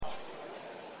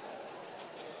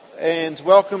and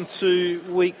welcome to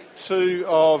week 2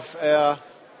 of our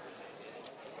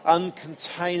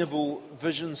Uncontainable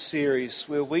vision series,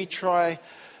 where we try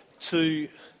to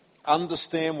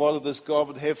understand what it is God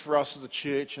would have for us as a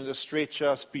church and to stretch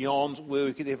us beyond where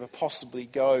we could ever possibly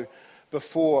go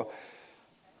before.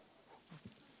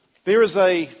 There is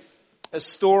a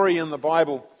story in the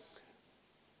Bible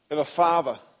of a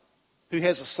father who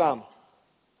has a son.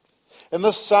 And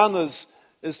this son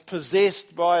is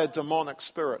possessed by a demonic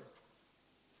spirit.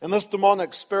 And this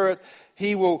demonic spirit,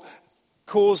 he will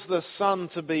cause the son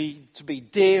to be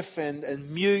deaf and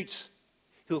mute.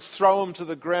 He'll throw him to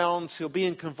the ground. He'll be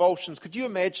in convulsions. Could you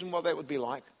imagine what that would be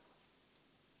like?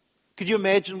 Could you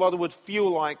imagine what it would feel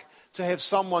like to have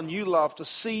someone you love, to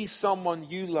see someone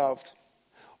you loved,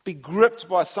 be gripped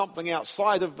by something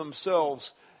outside of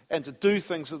themselves and to do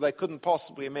things that they couldn't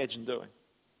possibly imagine doing?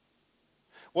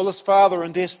 Well, this father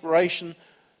in desperation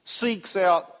seeks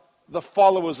out the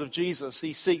followers of Jesus.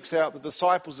 He seeks out the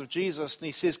disciples of Jesus and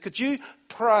he says, could you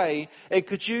pray and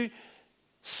could you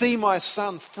see my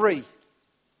son free?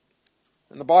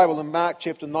 And the Bible in Mark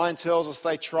chapter 9 tells us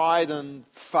they tried and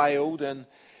failed, and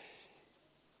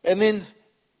then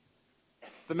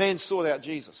the man sought out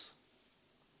Jesus.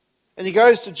 And he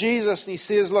goes to Jesus and he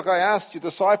says, look, I asked your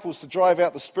disciples to drive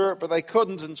out the spirit, but they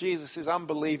couldn't. And Jesus says,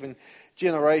 unbelieving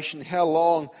generation, how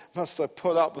long must I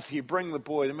put up with you? Bring the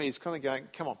boy to me. He's kind of going,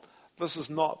 come on, this is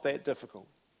not that difficult.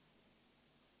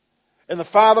 And the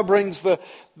father brings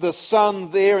the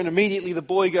son there, and immediately the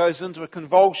boy goes into a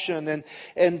convulsion.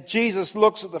 And Jesus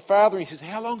looks at the father and he says,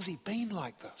 how long has he been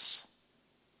like this?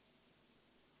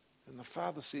 And the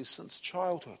father says, since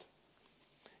childhood.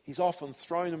 He's often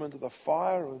thrown him into the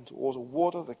fire or the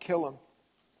water to kill him.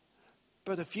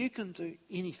 But if you can do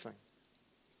anything,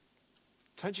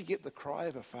 don't you get the cry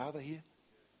of a father here?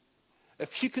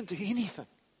 If you can do anything,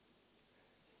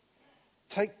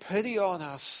 take pity on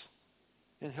us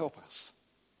and help us.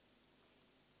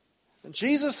 And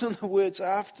Jesus, in the words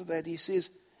after that, he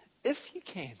says, if you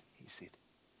can, he said,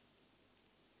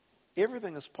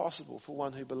 everything is possible for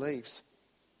one who believes.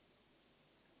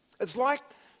 It's like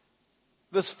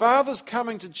this father's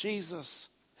coming to Jesus.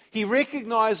 He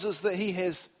recognizes that he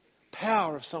has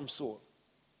power of some sort.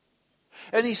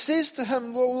 And he says to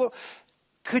him, well, look,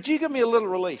 could you give me a little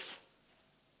relief?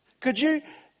 Could you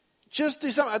just do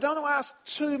something? I don't want to ask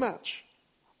too much.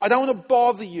 I don't want to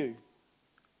bother you.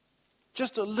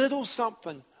 Just a little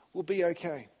something will be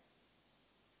okay.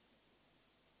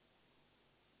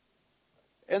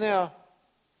 In our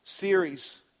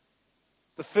series,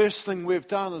 the first thing we've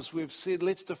done is we've said,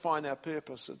 let's define our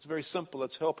purpose. It's very simple.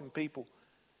 It's helping people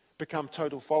become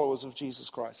total followers of Jesus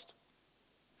Christ.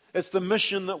 It's the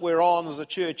mission that we're on as a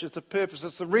church. It's the purpose.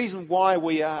 It's the reason why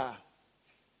we are.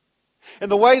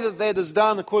 And the way that is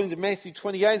done, according to Matthew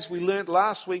 28, as we learnt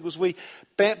last week, was we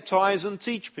baptize and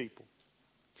teach people.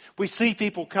 We see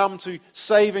people come to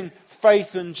saving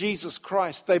faith in Jesus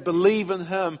Christ. They believe in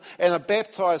Him and are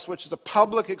baptized, which is a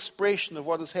public expression of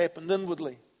what has happened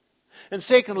inwardly. And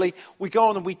secondly, we go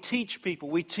on and we teach people.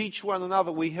 We teach one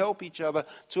another. We help each other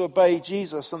to obey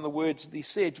Jesus and the words that He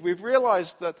said. We've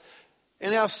realized that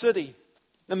in our city,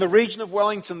 in the region of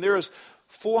Wellington, there is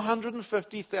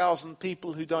 450,000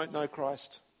 people who don't know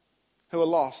Christ, who are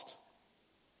lost.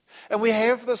 And we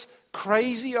have this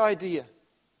crazy idea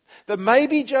that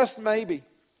maybe, just maybe,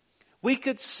 we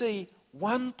could see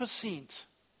 1%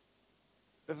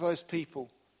 of those people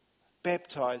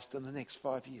baptized in the next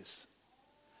 5 years.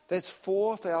 That's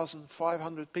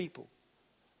 4,500 people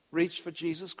reached for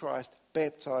Jesus Christ,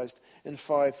 baptized in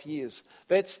 5 years.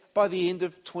 That's by the end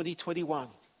of 2021.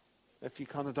 If you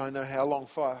kind of don't know how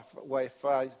far away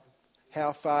 5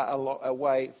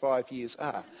 years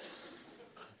are.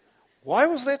 Why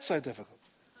was that so difficult?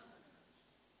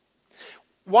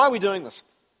 Why are we doing this?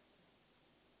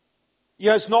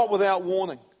 It's not without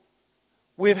warning.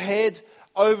 We've had,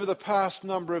 over the past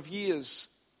number of years,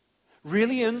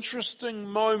 really interesting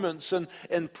moments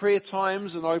in prayer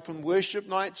times and open worship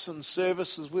nights and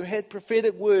services. We've had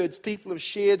prophetic words people have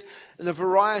shared in a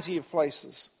variety of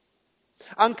places.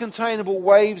 Uncontainable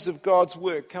waves of God's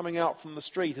work coming out from the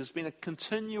street has been a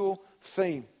continual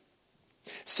theme.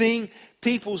 Seeing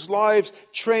people's lives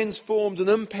transformed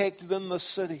and impacted in the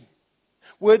city.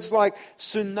 Words like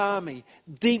tsunami,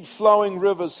 deep flowing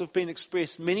rivers have been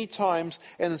expressed many times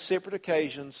and on separate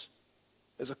occasions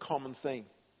as a common theme.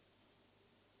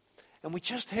 And we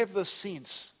just have this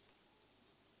sense,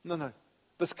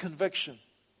 this conviction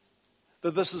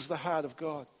that this is the heart of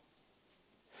God.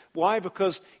 Why?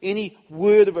 Because any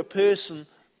word of a person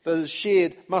that is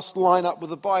shared must line up with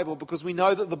the Bible, because we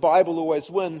know that the Bible always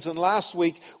wins. And last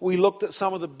week we looked at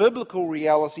some of the biblical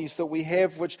realities that we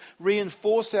have which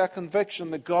reinforce our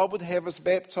conviction that God would have us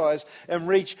baptized and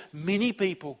reach many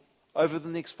people over the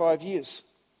next 5 years.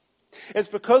 It's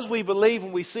because we believe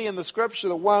and we see in the Scripture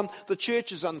that, one, the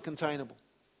church is uncontainable.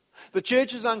 The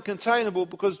church is uncontainable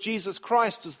because Jesus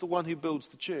Christ is the one who builds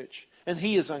the church, and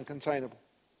He is uncontainable.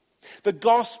 The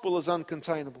gospel is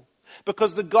uncontainable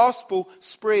because the gospel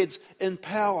spreads in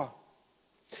power.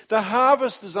 The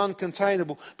harvest is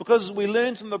uncontainable because, as we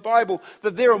learned in the Bible,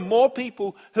 that there are more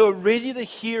people who are ready to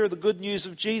hear the good news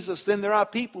of Jesus than there are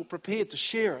people prepared to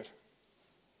share it.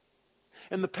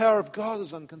 And the power of God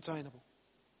is uncontainable.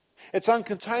 It's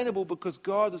uncontainable because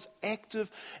God is active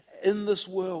in this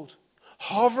world,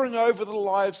 hovering over the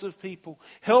lives of people,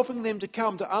 helping them to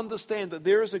come to understand that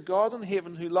there is a God in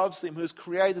heaven who loves them, who has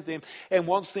created them, and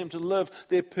wants them to live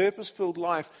their purpose-filled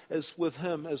life as with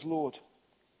Him as Lord.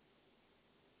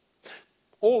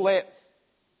 All that,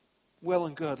 well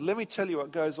and good. Let me tell you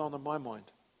what goes on in my mind.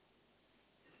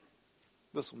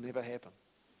 This will never happen.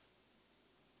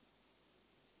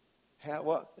 How?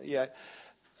 What? Yeah.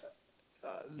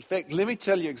 In fact, let me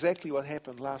tell you exactly what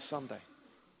happened last Sunday.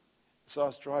 So I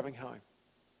was driving home.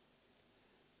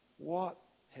 What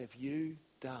have you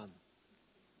done?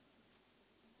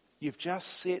 You've just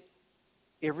set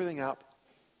everything up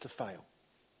to fail.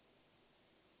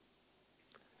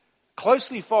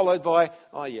 Closely followed by,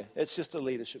 oh yeah, it's just a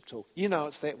leadership tool. You know,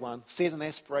 it's that one. Set an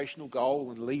aspirational goal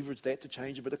and leverage that to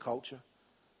change a bit of culture.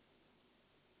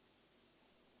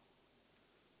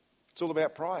 It's all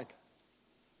about pride.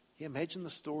 Yeah, imagine the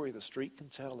story the street can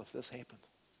tell if this happened.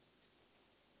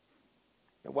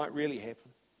 It won't really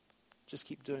happen. Just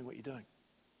keep doing what you're doing.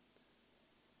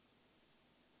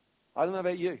 I don't know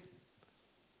about you,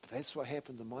 but that's what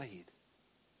happened in my head.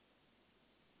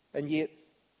 And yet,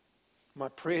 my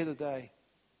prayer today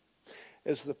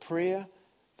is the prayer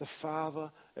the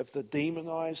father of the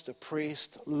demonized,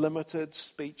 oppressed, limited,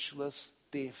 speechless,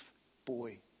 deaf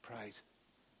boy prayed.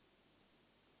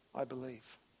 I believe.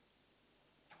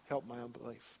 Help my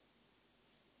unbelief.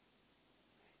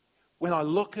 When I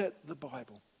look at the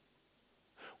Bible,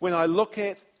 when I look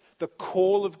at the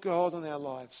call of God in our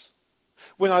lives,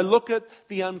 when I look at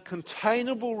the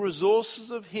uncontainable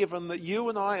resources of heaven that you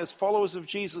and I, as followers of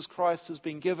Jesus Christ, has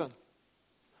been given,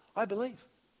 I believe.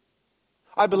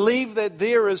 I believe that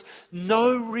there is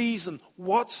no reason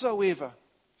whatsoever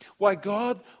why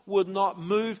God would not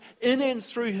move in and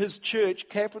through His church,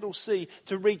 capital C,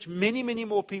 to reach many, many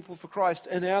more people for Christ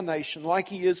in our nation like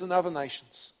He is in other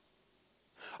nations.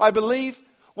 I believe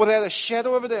without a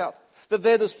shadow of a doubt that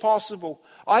that is possible.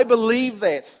 I believe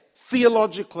that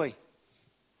theologically.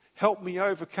 Help me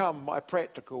overcome my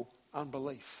practical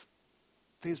unbelief.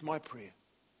 There's my prayer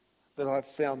that I've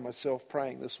found myself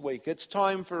praying this week. It's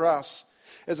time for us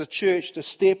as a church to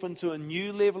step into a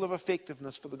new level of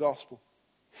effectiveness for the gospel.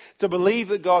 To believe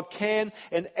that God can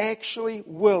and actually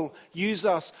will use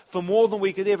us for more than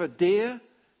we could ever dare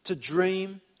to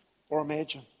dream or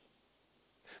imagine.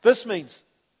 This means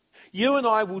you and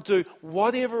I will do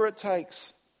whatever it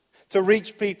takes to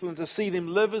reach people and to see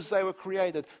them live as they were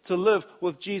created, to live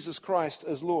with Jesus Christ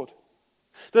as Lord.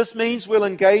 This means we'll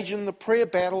engage in the prayer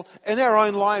battle in our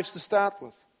own lives to start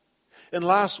with. And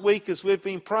last week, as we've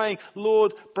been praying,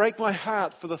 Lord, break my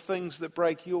heart for the things that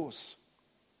break yours.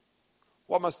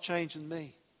 What must change in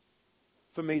me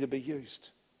for me to be used?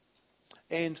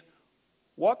 And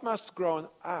what must grow in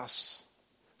us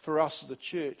for us as a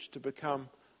church to become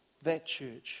that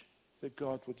church that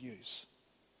God would use?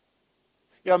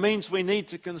 Yeah, it means we need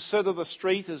to consider the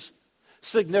street as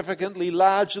significantly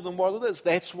larger than what it is.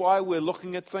 That's why we're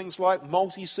looking at things like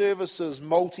multi-services,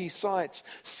 multi-sites,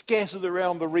 scattered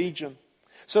around the region.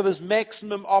 So there's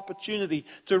maximum opportunity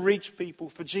to reach people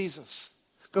for Jesus.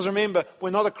 Because remember,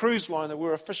 we're not a cruise liner,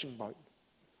 we're a fishing boat.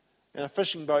 And a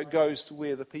fishing boat goes to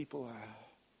where the people are,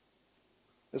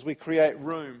 as we create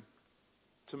room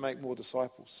to make more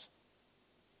disciples.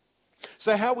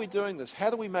 So how are we doing this? How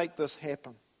do we make this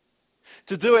happen?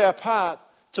 To do our part,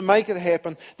 to make it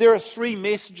happen, there are 3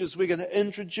 messages we're going to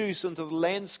introduce into the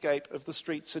landscape of the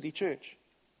Street City Church.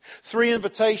 3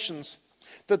 invitations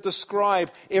that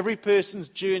describe every person's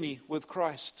journey with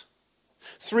Christ.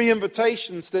 3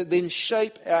 invitations that then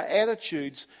shape our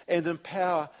attitudes and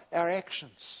empower our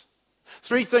actions.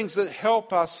 3 things that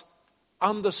help us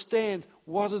understand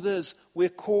what it is we're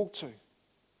called to.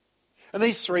 And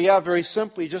these 3 are very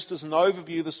simply, just as an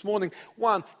overview this morning.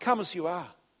 1, come as you are.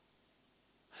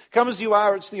 Come as you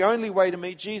are, it's the only way to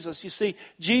meet Jesus. You see,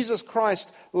 Jesus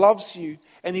Christ loves you,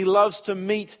 and He loves to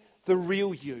meet the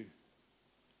real you.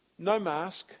 No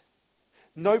mask,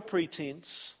 No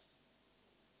pretense.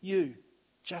 You,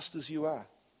 just as you are.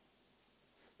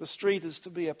 The street is to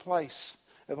be a place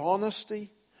of honesty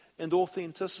and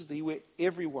authenticity where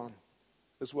everyone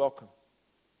is welcome.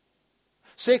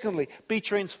 Secondly, be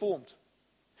transformed.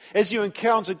 As you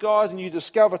encounter God and you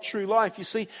discover true life, you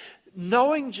see,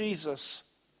 knowing Jesus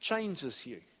changes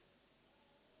you.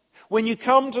 When you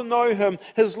come to know Him,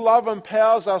 His love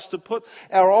empowers us to put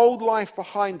our old life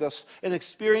behind us and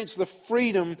experience the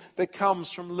freedom that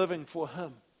comes from living for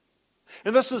Him.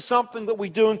 And this is something that we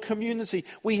do in community.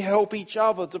 We help each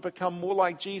other to become more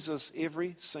like Jesus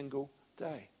every single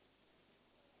day.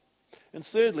 And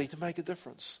thirdly, to make a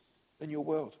difference in your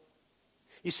world.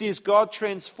 You see, as God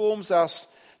transforms us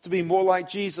to be more like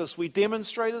Jesus, we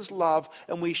demonstrate His love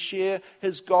and we share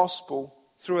His gospel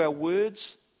through our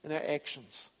words and our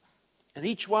actions. And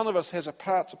each one of us has a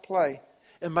part to play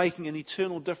in making an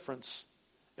eternal difference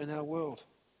in our world.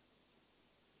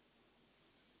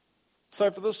 So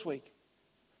for this week,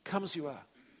 come as you are.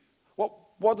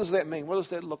 What does that mean? What does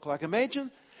that look like?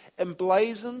 Imagine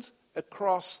emblazoned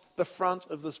across the front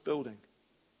of this building,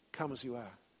 come as you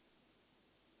are.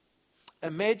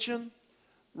 Imagine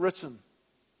written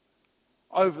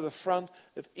over the front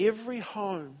of every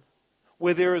home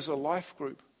where there is a life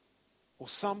group or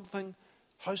something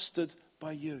hosted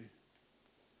by you,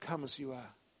 come as you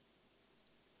are.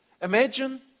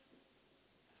 Imagine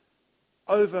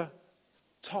over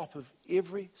top of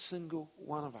every single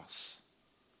one of us,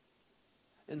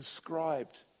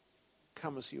 inscribed,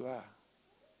 come as you are.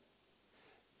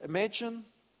 Imagine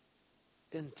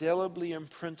indelibly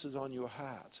imprinted on your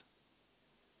heart,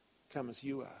 come as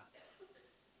you are.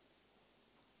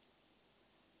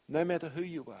 No matter who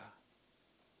you are,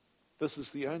 this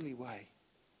is the only way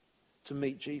to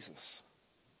meet Jesus.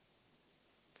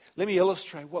 Let me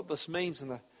illustrate what this means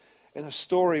in a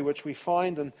story which we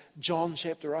find in John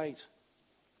chapter 8.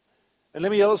 And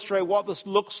let me illustrate what this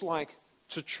looks like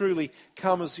to truly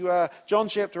come as you are. John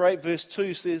chapter 8 verse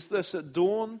 2 says this: At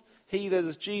dawn, He, that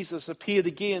is Jesus, appeared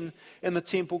again in the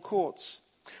temple courts,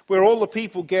 where all the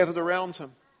people gathered around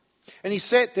Him. And He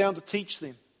sat down to teach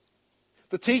them.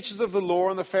 The teachers of the law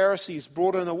and the Pharisees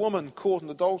brought in a woman caught in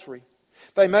adultery.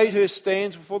 They made her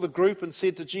stand before the group and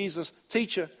said to Jesus,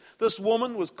 Teacher, this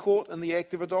woman was caught in the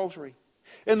act of adultery.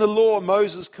 In the law,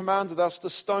 Moses commanded us to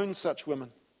stone such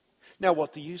women. Now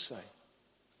what do you say?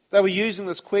 They were using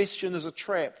this question as a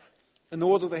trap in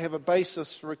order to have a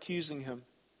basis for accusing Him.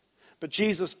 But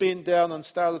Jesus bent down and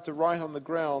started to write on the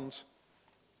ground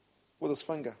with His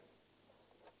finger.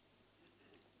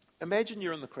 Imagine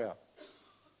you're in the crowd.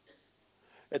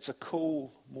 It's a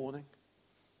cool morning.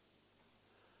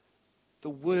 The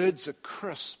words are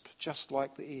crisp, just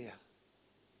like the air.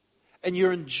 And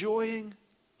you're enjoying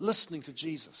listening to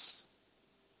Jesus.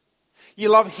 You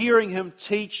love hearing Him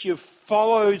teach. You've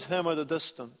followed Him at a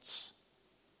distance.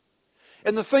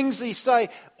 And the things that He say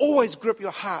always grip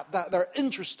your heart. They're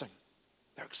interesting.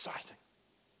 They're exciting.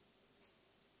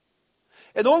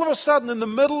 And all of a sudden, in the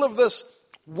middle of this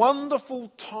wonderful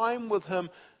time with Him,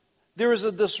 there is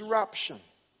a disruption.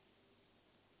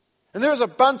 And there is a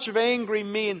bunch of angry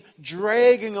men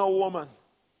dragging a woman.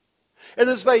 And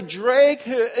as they drag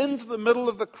her into the middle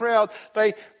of the crowd,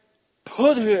 they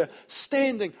put her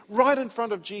standing right in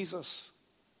front of Jesus.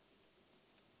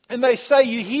 And they say,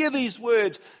 you hear these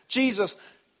words, Jesus,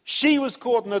 she was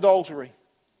caught in adultery.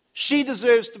 She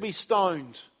deserves to be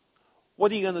stoned.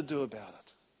 What are you going to do about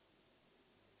it?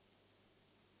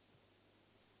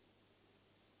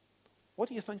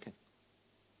 What are you thinking?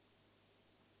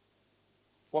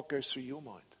 What goes through your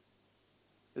mind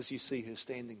as you see her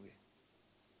standing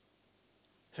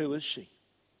there? Who is she?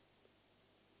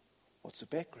 What's her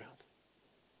background?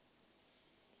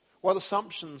 What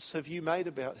assumptions have you made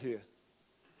about her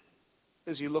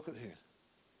as you look at her?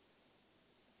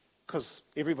 Because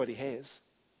everybody has.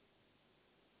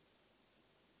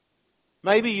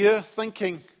 Maybe you're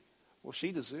thinking, well,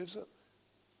 she deserves it.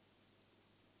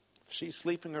 If she's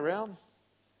sleeping around,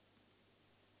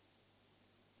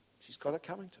 she's got it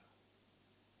coming to her.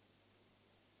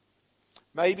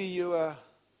 Maybe you are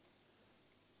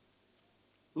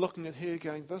looking at her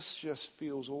going, this just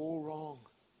feels all wrong.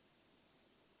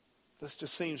 This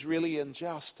just seems really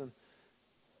unjust. And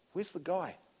where's the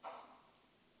guy?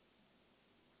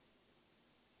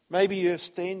 Maybe you're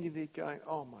standing there going,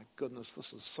 oh my goodness,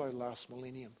 this is so last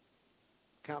millennium.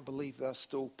 Can't believe they're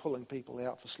still pulling people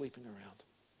out for sleeping around.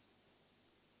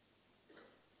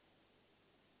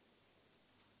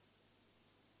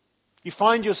 You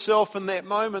find yourself in that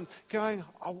moment going,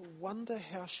 I wonder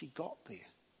how she got there.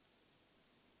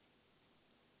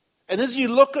 And as you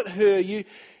look at her,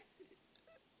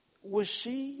 was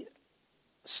she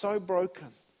so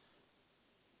broken.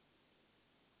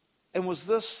 And was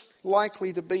this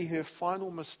likely to be her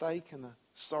final mistake in a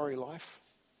sorry life?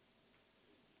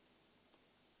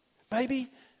 Maybe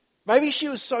she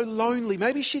was so lonely.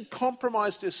 Maybe she'd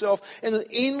compromised herself in an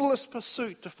endless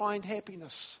pursuit to find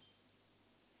happiness.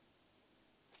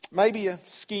 Maybe a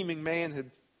scheming man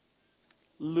had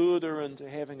lured her into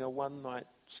having a one-night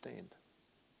stand.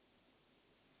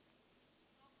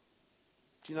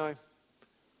 Do you know,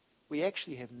 we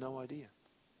actually have no idea.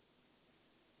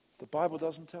 The Bible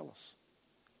doesn't tell us.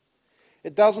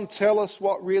 It doesn't tell us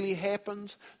what really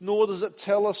happened, nor does it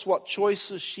tell us what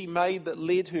choices she made that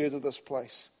led her to this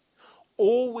place.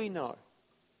 All we know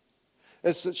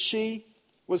is that she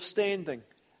was standing,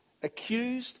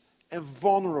 accused and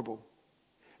vulnerable,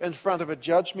 in front of a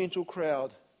judgmental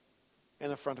crowd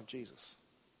and in front of Jesus.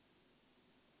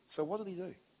 So what did he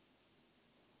do?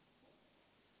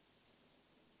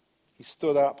 He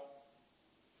stood up.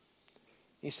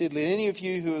 He said, "Let any of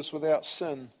you who is without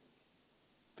sin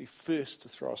be first to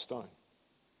throw a stone."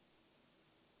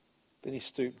 Then he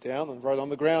stooped down and wrote on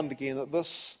the ground again. At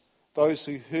this, those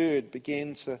who heard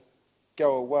began to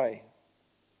go away,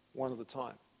 one at a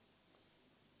time.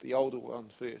 The older one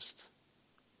first,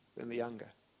 then the younger,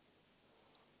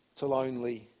 till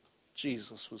only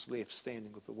Jesus was left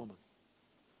standing with the woman.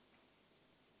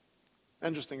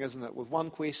 Interesting, isn't it? With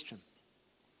one question,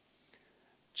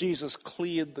 Jesus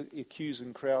cleared the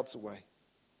accusing crowds away.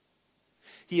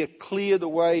 He had cleared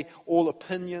away all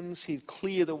opinions. He had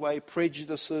cleared away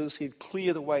prejudices. He had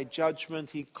cleared away judgment.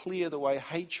 He had cleared away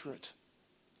hatred.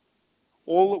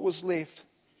 All that was left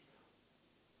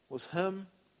was him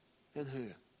and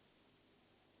her.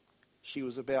 She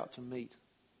was about to meet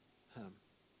him.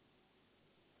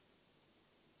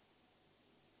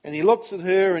 And he looks at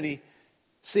her and he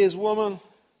says, "Woman,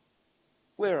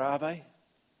 where are they?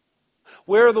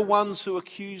 Where are the ones who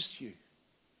accused you?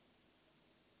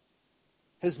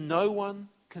 Has no one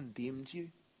condemned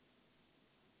you?"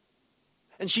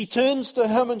 And she turns to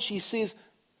him and she says,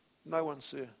 "No one,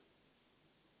 sir."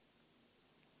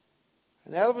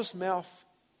 And out of his mouth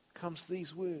comes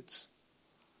these words,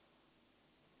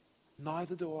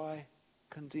 "Neither do I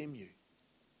condemn you.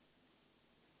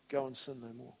 Go and sin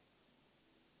no more."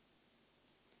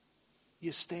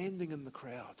 You're standing in the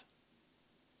crowd.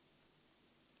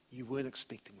 You weren't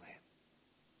expecting that.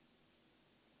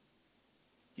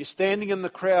 You're standing in the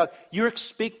crowd. You're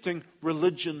expecting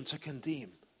religion to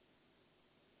condemn.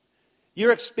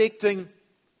 You're expecting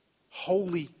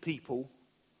holy people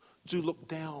to look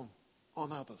down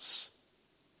on others.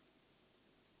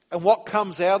 And what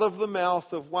comes out of the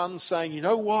mouth of one saying, "You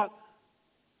know what?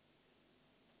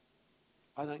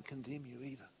 I don't condemn you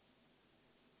either."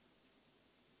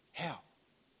 How?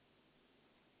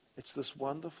 It's this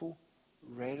wonderful,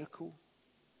 radical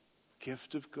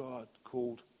gift of God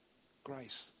called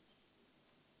grace.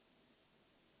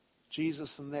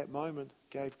 Jesus in that moment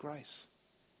gave grace.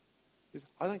 He said,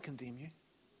 "I don't condemn you."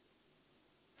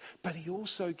 But he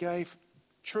also gave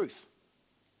truth.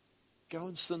 Go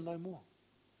and sin no more.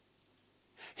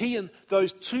 He and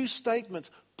those two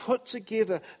statements put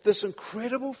together this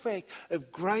incredible fact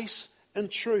of grace and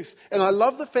truth. And I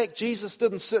love the fact Jesus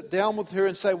didn't sit down with her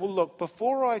and say, "Well, look,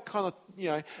 before I kind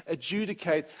of,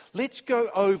 adjudicate, let's go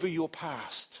over your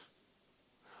past.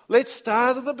 Let's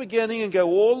start at the beginning and go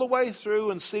all the way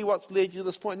through and see what's led you to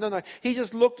this point." No. He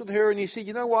just looked at her and he said,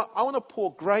 "You know what? I want to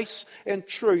pour grace and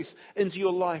truth into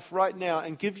your life right now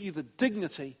and give you the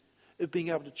dignity of being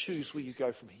able to choose where you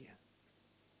go from here."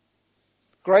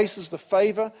 Grace is the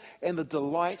favor and the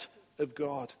delight of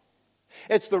God.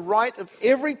 It's the right of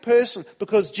every person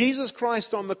because Jesus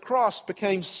Christ on the cross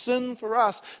became sin for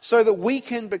us so that we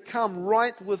can become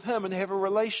right with him and have a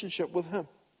relationship with him.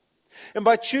 And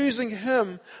by choosing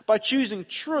him, by choosing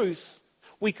truth,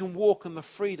 we can walk in the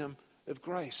freedom of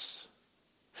grace.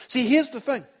 See, here's the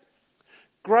thing.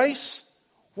 Grace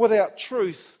without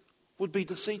truth would be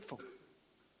deceitful.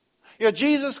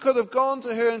 Jesus could have gone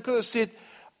to her and could have said,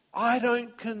 "I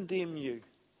don't condemn you."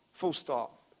 Full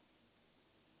stop.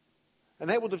 And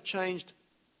that would have changed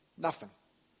nothing.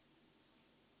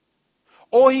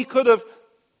 Or he could have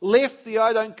left the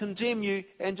 "I don't condemn you"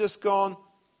 and just gone,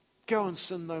 "Go and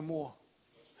sin no more."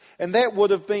 And that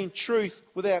would have been truth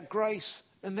without grace,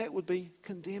 and that would be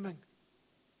condemning.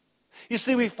 You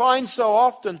see, we find so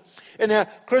often in our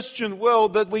Christian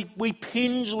world that we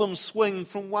pendulum swing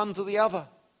from one to the other.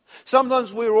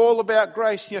 Sometimes we're all about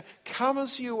grace. Come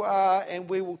as you are and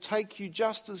we will take you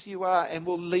just as you are and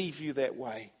we'll leave you that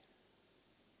way.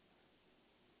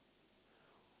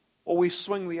 Or we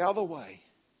swing the other way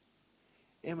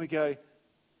and we go,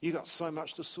 "You got so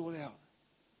much to sort out.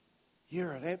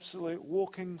 You're an absolute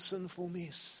walking sinful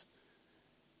mess.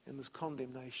 And there's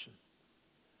condemnation.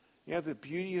 You know, the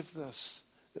beauty of this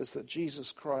is that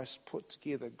Jesus Christ put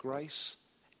together grace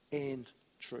and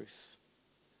truth.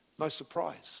 No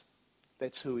surprise.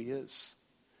 That's who he is.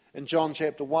 In John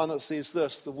chapter 1 it says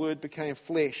this, the Word became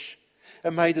flesh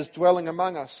and made his dwelling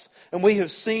among us. And we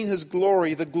have seen his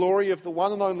glory, the glory of the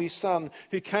one and only Son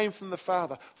who came from the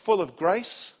Father, full of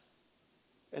grace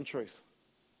and truth.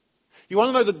 You want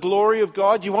to know the glory of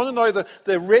God? You want to know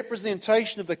the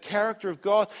representation of the character of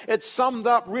God? It's summed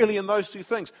up really in those two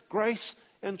things, grace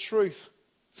and truth.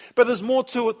 But there's more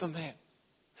to it than that.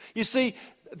 You see,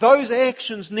 those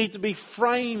actions need to be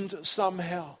framed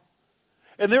somehow.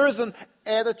 And there is an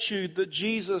attitude that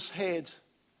Jesus had.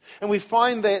 And we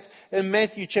find that in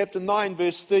Matthew chapter 9,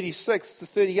 verse 36 to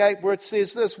 38, where it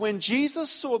says this, when Jesus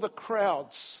saw the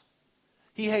crowds,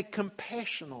 he had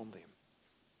compassion on them,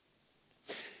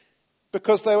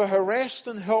 because they were harassed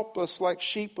and helpless like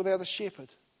sheep without a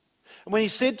shepherd. And when he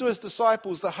said to his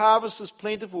disciples, the harvest is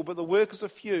plentiful, but the workers are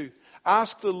few,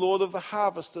 ask the Lord of the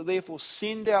harvest to therefore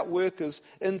send out workers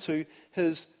into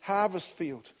his harvest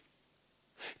field.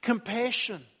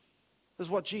 Compassion is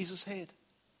what Jesus had.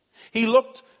 He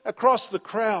looked across the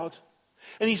crowd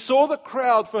and he saw the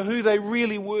crowd for who they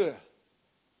really were.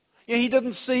 Yeah, he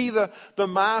didn't see the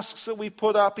masks that we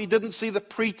put up. He didn't see the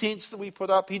pretense that we put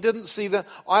up. He didn't see the,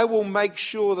 I will make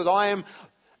sure that I am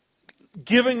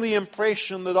giving the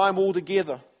impression that I'm all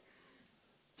together.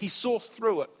 He saw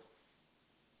through it.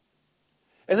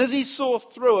 And as he saw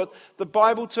through it, the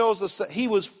Bible tells us that he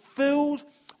was filled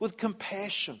with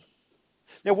compassion.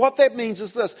 Now what that means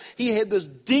is this. He had this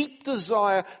deep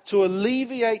desire to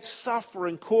alleviate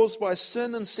suffering caused by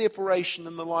sin and separation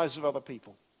in the lives of other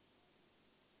people.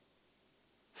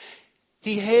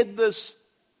 He had this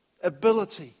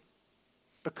ability,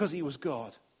 because he was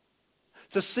God,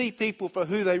 to see people for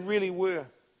who they really were.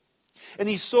 And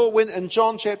he saw when in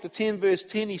John chapter 10 verse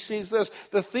 10 he says this,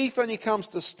 the thief only comes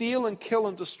to steal and kill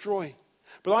and destroy.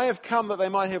 But I have come that they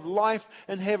might have life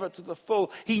and have it to the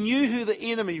full. He knew who the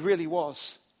enemy really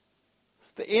was.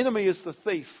 The enemy is the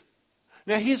thief.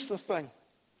 Now here's the thing.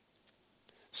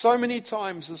 So many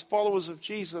times as followers of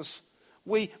Jesus,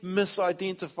 we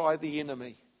misidentify the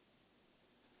enemy.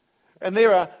 And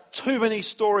there are too many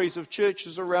stories of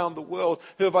churches around the world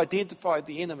who have identified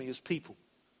the enemy as people.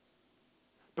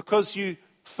 Because you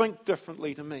think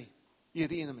differently to me, you're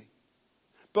the enemy.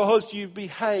 Because you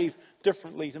behave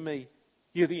differently to me,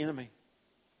 you're the enemy.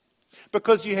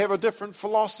 Because you have a different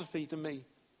philosophy to me,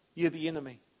 you're the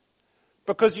enemy.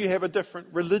 Because you have a different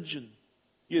religion,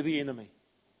 you're the enemy.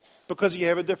 Because you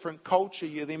have a different culture,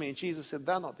 you're the enemy. And Jesus said,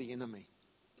 they're not the enemy.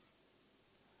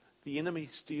 The enemy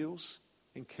steals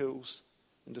and kills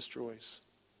and destroys.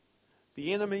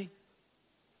 The enemy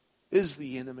is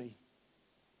the enemy.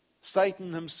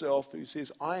 Satan himself, who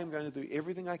says, I am going to do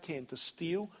everything I can to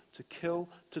steal, to kill,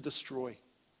 to destroy.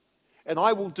 And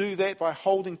I will do that by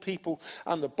holding people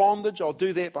under bondage. I'll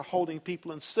do that by holding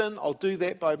people in sin. I'll do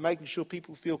that by making sure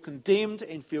people feel condemned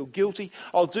and feel guilty.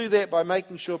 I'll do that by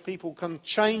making sure people can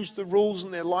change the rules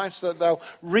in their life so that they'll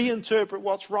reinterpret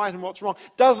what's right and what's wrong.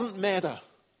 Doesn't matter.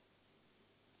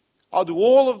 I'll do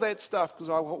all of that stuff because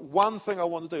one thing I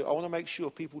want to do. I want to make sure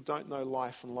people don't know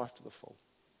life and life to the full.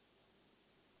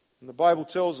 And the Bible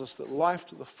tells us that life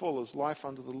to the full is life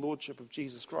under the lordship of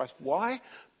Jesus Christ. Why?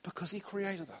 Because he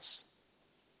created us.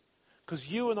 Because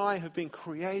you and I have been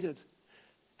created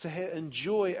to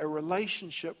enjoy a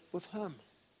relationship with him.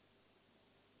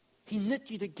 He knit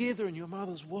you together in your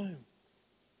mother's womb.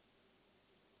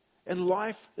 And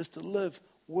life is to live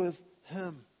with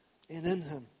him and in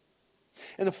him.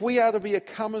 And if we are to be a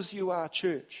come as you are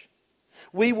church,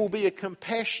 we will be a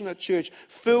compassionate church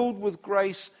filled with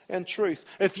grace and truth.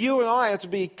 If you and I are to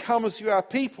be come as you are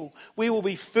people, we will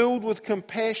be filled with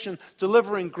compassion,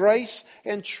 delivering grace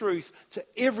and truth to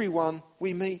everyone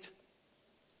we meet.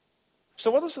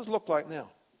 So what does this look like now?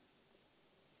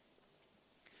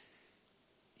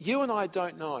 You and I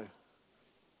don't know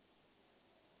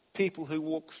people who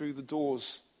walk through the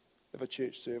doors of a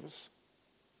church service.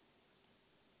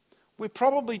 We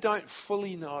probably don't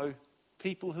fully know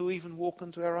people who even walk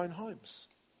into our own homes.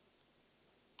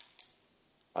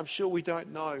 I'm sure we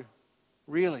don't know,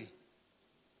 really,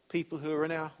 people who are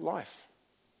in our life.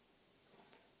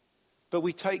 But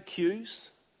we take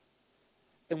cues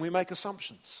and we make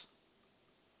assumptions.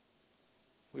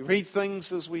 We read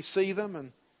things as we see them,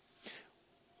 and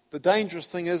the dangerous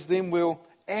thing is then we'll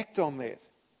act on that.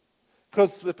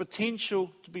 Because the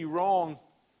potential to be wrong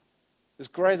is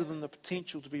greater than the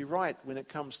potential to be right when it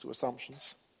comes to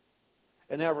assumptions.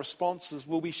 And our responses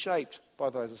will be shaped by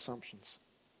those assumptions.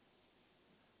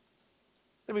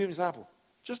 Let me give you an example.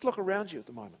 Just look around you at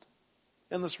the moment,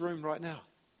 in this room right now.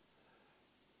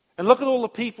 And look at all the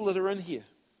people that are in here.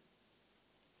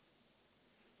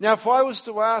 Now, if I was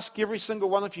to ask every single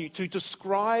one of you to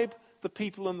describe the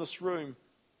people in this room,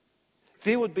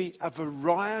 there would be a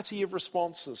variety of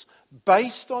responses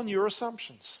based on your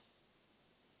assumptions.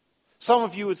 Some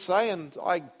of you would say, and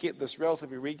I get this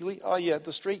relatively regularly, oh yeah,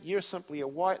 the street, you're simply a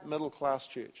white middle-class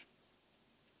church.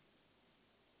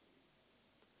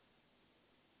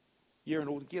 You're an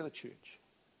all-together church.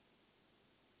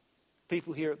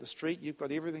 People here at the street, you've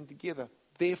got everything together.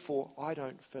 Therefore, I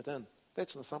don't fit in.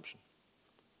 That's an assumption.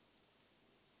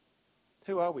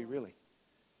 Who are we really?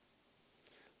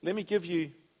 Let me give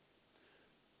you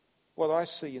what I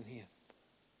see in here.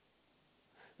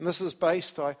 And this is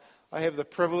based, I have the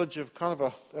privilege of kind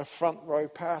of a front row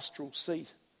pastoral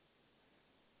seat.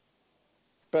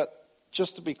 But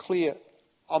just to be clear,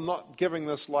 I'm not giving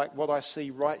this like what I see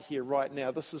right here, right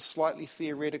now. This is slightly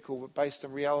theoretical, but based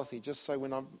on reality, just so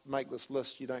when I make this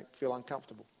list, you don't feel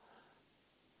uncomfortable.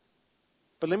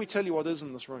 But let me tell you what is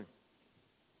in this room.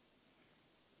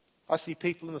 I see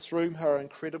people in this room who are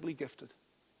incredibly gifted,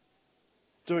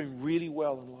 doing really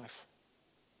well in life.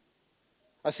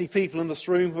 I see people in this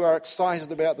room who are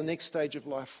excited about the next stage of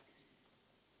life.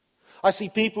 I see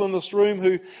people in this room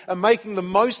who are making the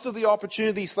most of the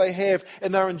opportunities they have,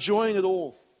 and they're enjoying it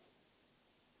all.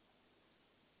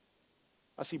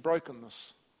 I see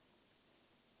brokenness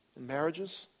in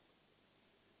marriages,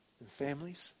 in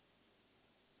families,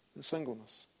 in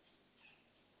singleness.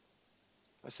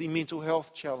 I see mental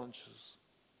health challenges.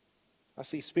 I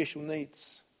see special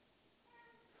needs.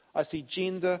 I see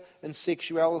gender and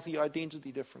sexuality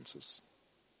identity differences.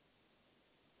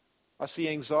 I see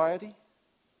anxiety.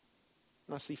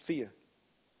 And I see fear.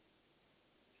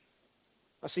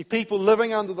 I see people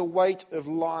living under the weight of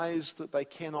lies that they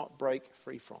cannot break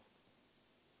free from.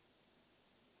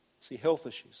 I see health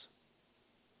issues.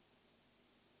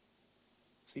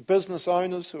 I see business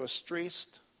owners who are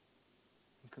stressed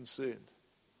and concerned.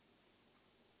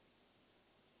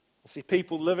 I see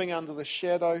people living under the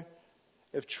shadow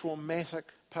of traumatic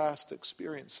past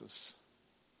experiences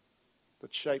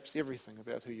that shapes everything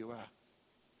about who you are.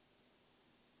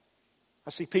 I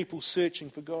see people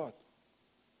searching for God.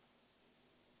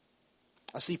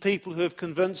 I see people who have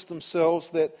convinced themselves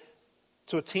that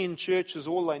to attend church is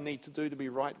all they need to do to be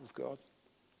right with God.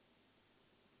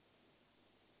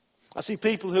 I see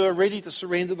people who are ready to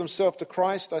surrender themselves to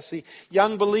Christ. I see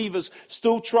young believers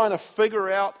still trying to figure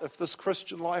out if this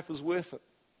Christian life is worth it.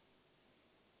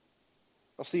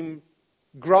 I see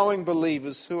growing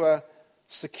believers who are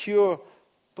secure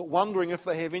but wondering if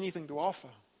they have anything to offer.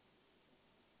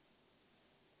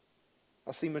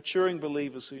 I see maturing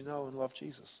believers who know and love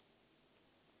Jesus.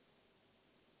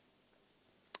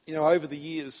 You know, over the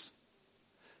years,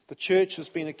 the church has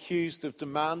been accused of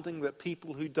demanding that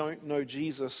people who don't know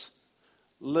Jesus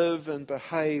live and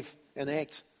behave and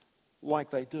act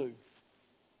like they do.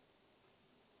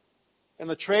 And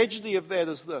the tragedy of that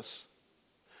is this.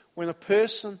 When a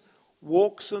person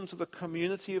walks into the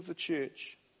community of the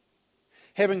church,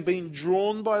 having been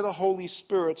drawn by the Holy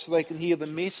Spirit so they can hear the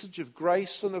message of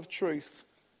grace and of truth,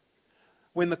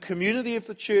 when the community of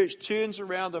the church turns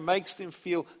around and makes them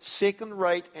feel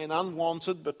second-rate and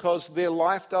unwanted because their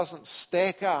life doesn't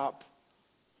stack up,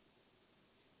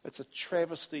 it's a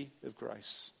travesty of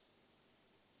grace.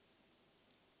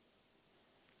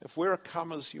 If we're a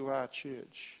come-as-you-are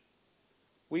church,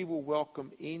 we will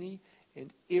welcome any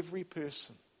and every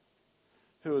person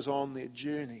who is on their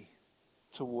journey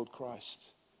toward Christ.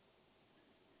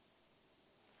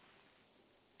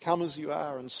 Come as you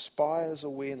are inspires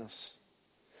awareness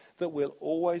that we'll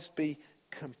always be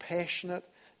compassionate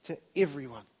to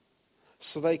everyone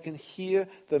so they can hear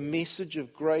the message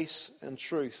of grace and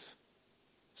truth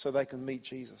so they can meet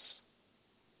Jesus.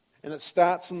 And it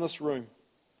starts in this room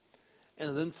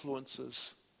and it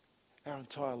influences our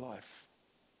entire life.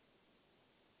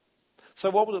 So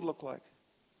what would it look like?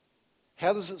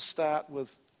 How does it start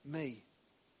with me?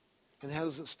 And how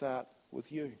does it start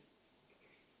with you?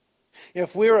 You know,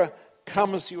 if we're a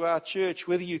come-as-you-are church,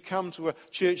 whether you come to a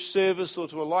church service or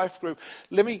to a life group,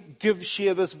 let me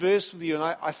share this verse with you. And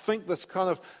I think this kind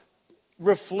of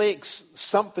reflects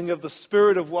something of the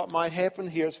spirit of what might happen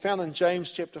here. It's found in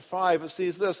James chapter 5. It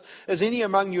says this, "Is any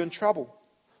among you in trouble?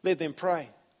 Let them pray.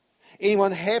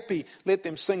 Anyone happy? Let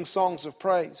them sing songs of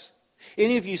praise.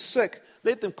 Any of you sick?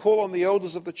 Let them call on the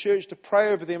elders of the church to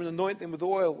pray over them and anoint them with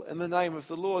oil in the name of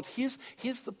the Lord."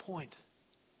 Here's the point.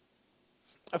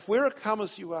 If we're a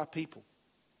come-as-you-are people,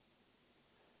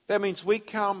 that means we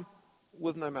come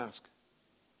with no mask.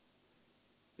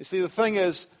 You see, the thing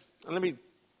is, and let me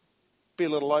be a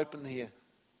little open here.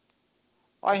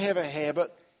 I have a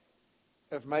habit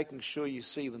of making sure you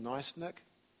see the nice Nick,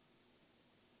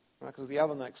 right? Because the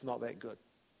other Nick's not that good.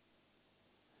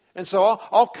 And so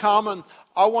I'll come and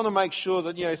I want to make sure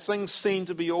that, things seem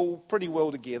to be all pretty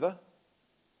well together.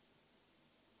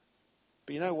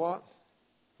 But you know what?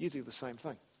 You do the same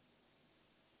thing.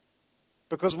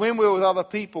 Because when we're with other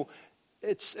people,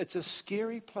 it's a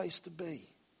scary place to be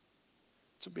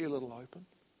a little open.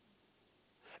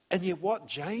 And yet what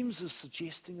James is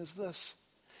suggesting is this.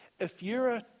 If you're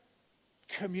a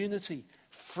community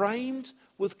framed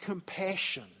with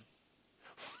compassion,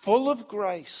 full of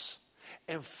grace,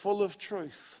 and full of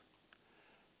truth,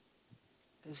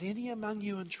 is any among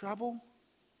you in trouble?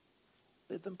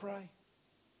 Let them pray.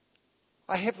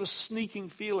 I have this sneaking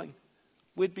feeling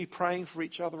we'd be praying for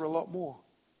each other a lot more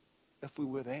if we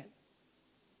were that.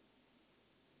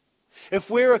 If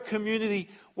we're a community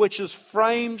which is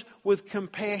framed with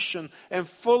compassion and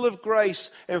full of grace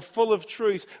and full of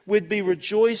truth, we'd be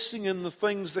rejoicing in the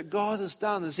things that God has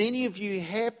done. Is any of you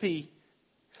happy?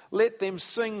 Let them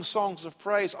sing songs of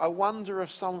praise. I wonder if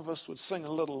some of us would sing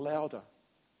a little louder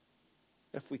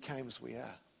if we came as we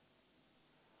are.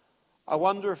 I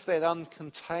wonder if that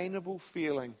uncontainable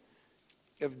feeling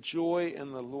of joy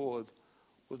in the Lord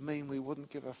would mean we wouldn't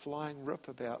give a flying rip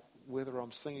about whether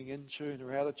I'm singing in tune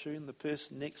or out of tune. The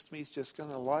person next to me is just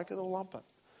going to like it or lump it.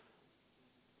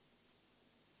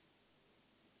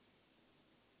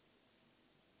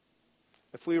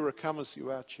 If we were a come as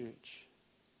you are church,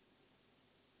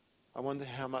 I wonder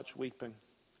how much weeping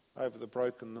over the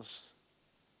brokenness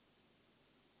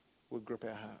would grip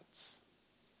our hearts.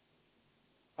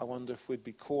 I wonder if we'd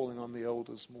be calling on the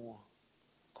elders more,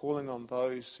 calling on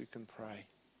those who can pray,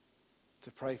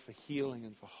 to pray for healing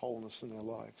and for wholeness in our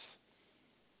lives.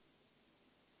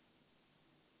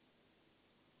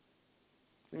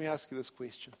 Let me ask you this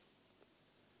question.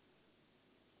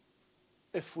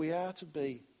 If we are to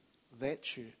be that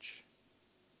church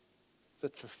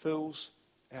that fulfills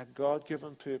our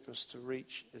God-given purpose to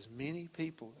reach as many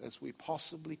people as we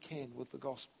possibly can with the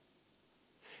gospel,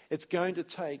 it's going to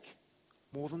take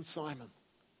more than Simon.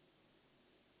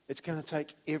 It's going to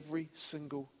take every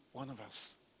single one of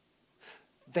us.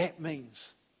 That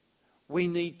means we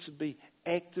need to be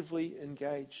actively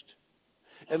engaged.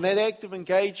 And that active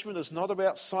engagement is not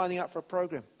about signing up for a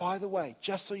program. By the way,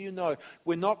 just so you know,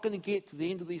 we're not going to get to the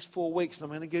end of these 4 weeks and I'm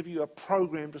going to give you a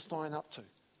program to sign up to.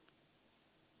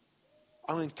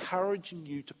 I'm encouraging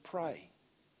you to pray.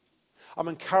 I'm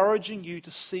encouraging you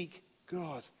to seek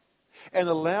God. And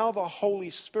allow the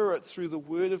Holy Spirit through the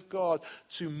Word of God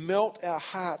to melt our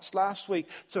hearts. Last week,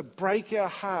 to break our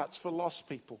hearts for lost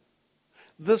people.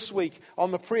 This week,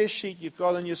 on the prayer sheet you've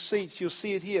got in your seats, you'll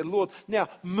see it here. Lord, now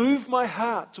move my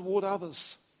heart toward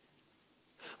others.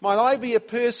 Might I be a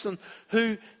person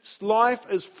whose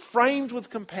life is framed with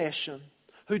compassion,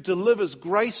 who delivers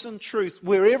grace and truth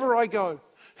wherever I go,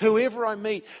 whoever I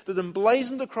meet, that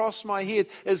emblazoned across my head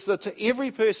is that to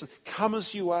every person, come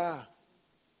as you are.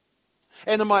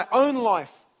 And in my own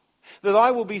life, that I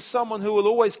will be someone who will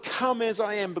always come as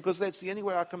I am, because that's the only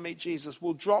way I can meet Jesus.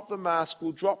 We'll drop the mask,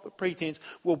 we'll drop the pretense,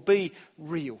 we'll be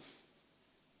real.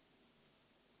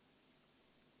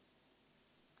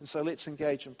 And so let's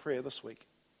engage in prayer this week.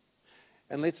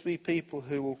 And let's be people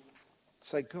who will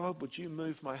say, God, would you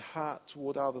move my heart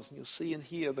toward others? And you'll see and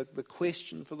hear that the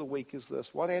question for the week is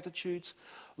this. What attitudes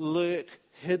lurk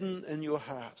hidden in your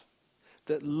heart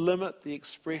that limit the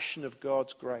expression of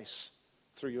God's grace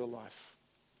through your life?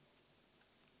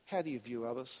 How do you view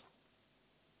others?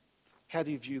 How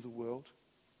do you view the world?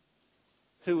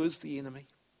 Who is the enemy?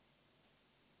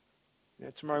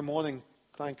 Tomorrow morning,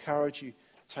 I encourage you,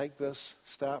 take this,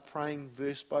 start praying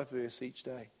verse by verse each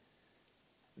day.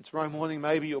 And tomorrow morning,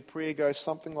 maybe your prayer goes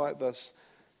something like this.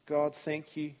 God,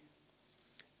 thank you.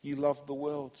 You loved the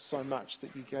world so much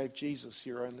that you gave Jesus,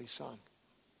 your only Son.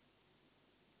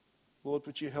 Lord,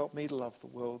 would you help me to love the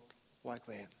world like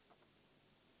that?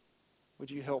 Would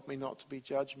you help me not to be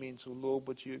judgmental? Lord,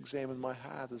 would you examine my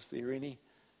heart? Is there any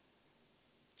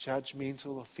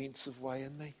judgmental, offensive way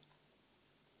in me?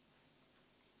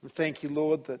 And thank you,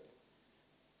 Lord, that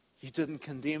you didn't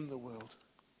condemn the world.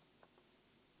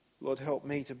 Lord, help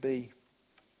me to be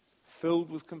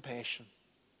filled with compassion,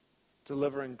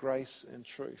 delivering grace and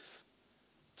truth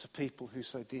to people who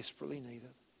so desperately need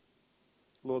it.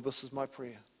 Lord, this is my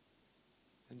prayer.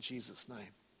 In Jesus'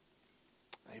 name,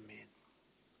 amen.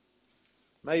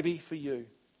 Maybe for you,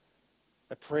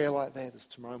 a prayer like that is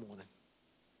tomorrow morning.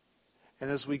 And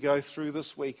as we go through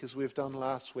this week, as we've done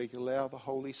last week, allow the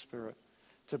Holy Spirit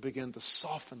to begin to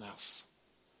soften us,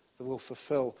 that we'll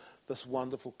fulfill this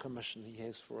wonderful commission He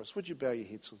has for us. Would you bow your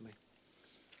heads with me?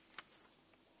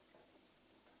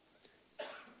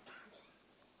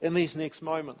 in these next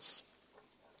moments,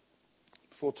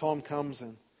 before Tom comes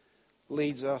and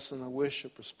leads us in a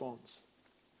worship response,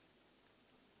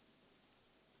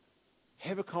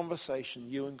 have a conversation,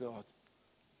 you and God.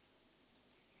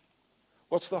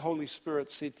 What's the Holy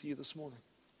Spirit said to you this morning?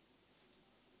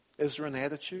 Is there an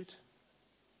attitude?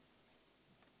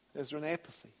 Is there an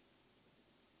apathy?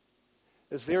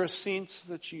 Is there a sense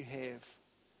that you have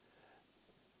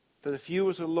that if you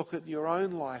were to look at your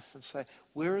own life and say,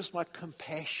 where is my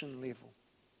compassion level?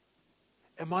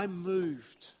 Am I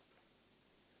moved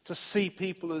to see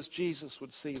people as Jesus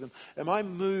would see them? Am I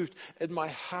moved in my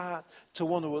heart to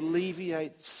want to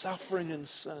alleviate suffering and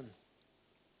sin?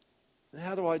 And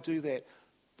how do I do that?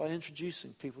 By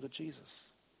introducing people to Jesus.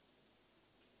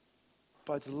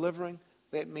 By delivering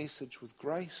that message with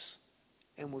grace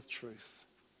and with truth.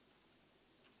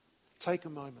 Take a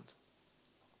moment.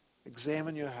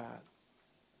 Examine your heart.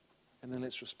 And then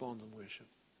let's respond in worship.